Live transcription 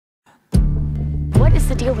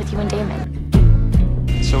the deal with you and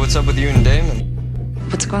Damon? So what's up with you and Damon?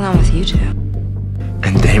 What's going on with you two?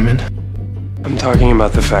 And Damon? I'm talking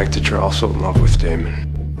about the fact that you're also in love with Damon.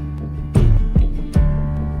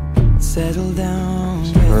 Settle down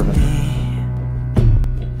Suburban. with me.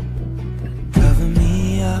 Cover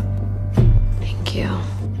me up. Thank you.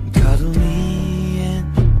 Cuddle me in.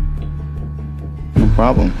 No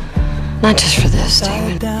problem. Not just for this, Sit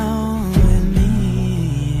Damon. down with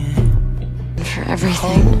me. For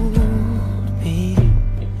everything. Hold me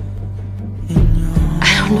in your I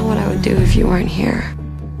don't know what I would do if you weren't here.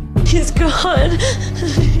 He's gone.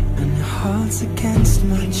 And your heart's against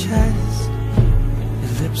my chest.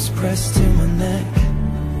 Your lips pressed to my neck.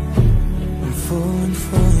 I'm falling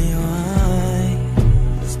for your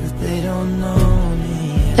eyes, but they don't know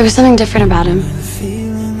me. There was something different about him. The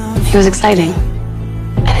feeling of He was exciting.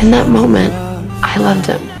 And in that moment, I loved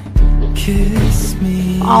him. kiss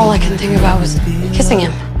me. All I can think about was kissing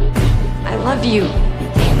him. I love you,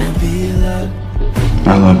 Damon. Be loved,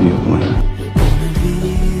 I love you, Elena.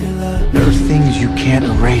 be loved. There are things you can't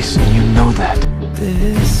erase, and you know that.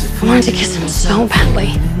 This I wanted to kiss him so badly.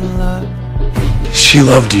 love, She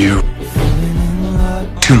loved you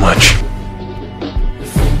too much.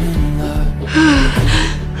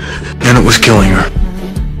 And it was killing her.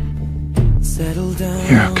 settle down.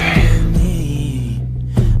 You're okay. with me,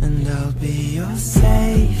 and I'll be your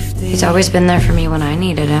safety. He's always been there for me when I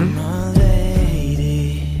needed him. My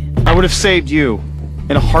lady. I would have saved you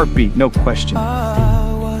in a heartbeat, no question.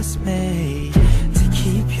 I was made to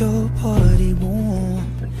keep your body warm.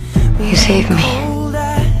 You saved me. Cold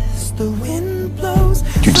as the wind blows.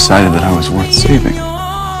 You decided that I was worth saving.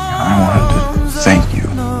 I wanted to thank you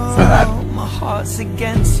for that. My heart's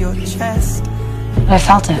against your chest. I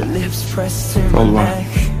felt it. Lips pressed to So do my I.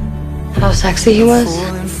 neck. How sexy he was.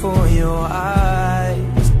 Falling for your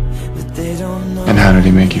eyes, but they don't know. And how did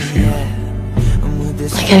he make you feel? I'm with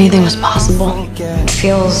this Like anything was possible. forget It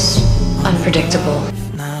feels unpredictable.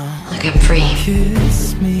 now. Like I'm free.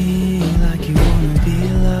 Kiss me like you wanna be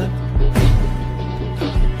loved.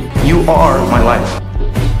 You are my life.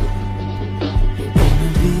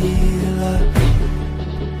 Be loved.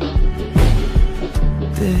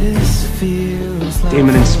 This feels like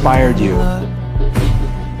Damon inspired you.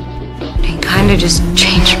 He kinda just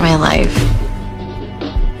changed my life.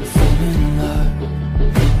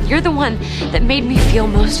 You're the one that made me feel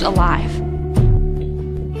most alive.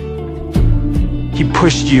 He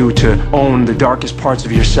pushed you to own the darkest parts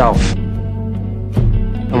of yourself.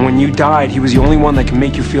 And when you died, he was the only one that can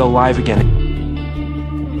make you feel alive again.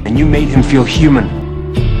 And you made him feel human.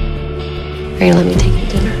 Are you gonna let me take you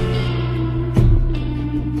to dinner?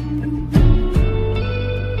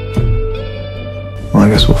 Well, I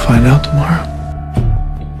guess we'll find out tomorrow.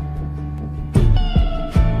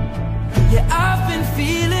 Yeah, I've been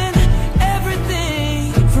feeling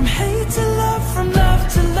everything from hate to love, from love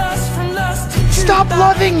to lust, from lust to truth. Stop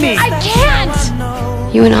loving me! I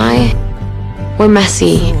can't! You and I, we're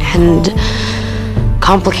messy and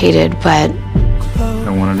complicated, but I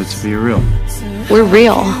wanted it to be real. we're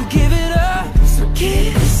real. Give it up, so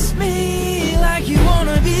kiss me like you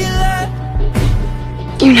wanna be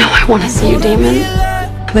loved. You know I want to see you, Damon,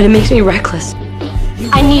 but it makes me reckless.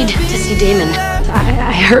 I need to see Damon.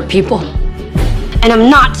 I hurt people, and I'm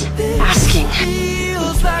not asking.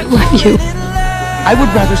 Feels like I love you. I would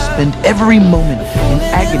rather spend every moment in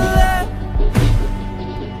agony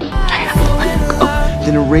I have to let him go.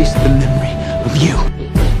 than erase the memory of you.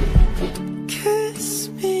 kiss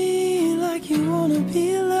me like you wanna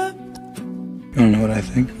be loved. You don't know what I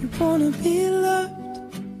think? You wanna be loved.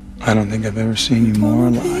 I don't think I've ever seen you more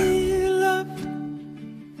alive. Be loved.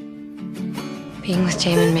 Being with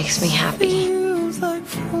Damon makes me happy. Feels like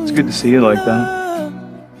It's good to see you like that.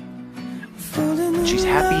 falling in She's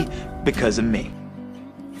happy because of me.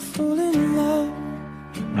 falling in love.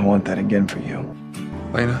 I want that again for you.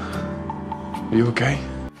 Lena, are you okay?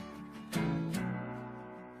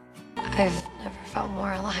 I've never felt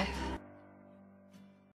more alive.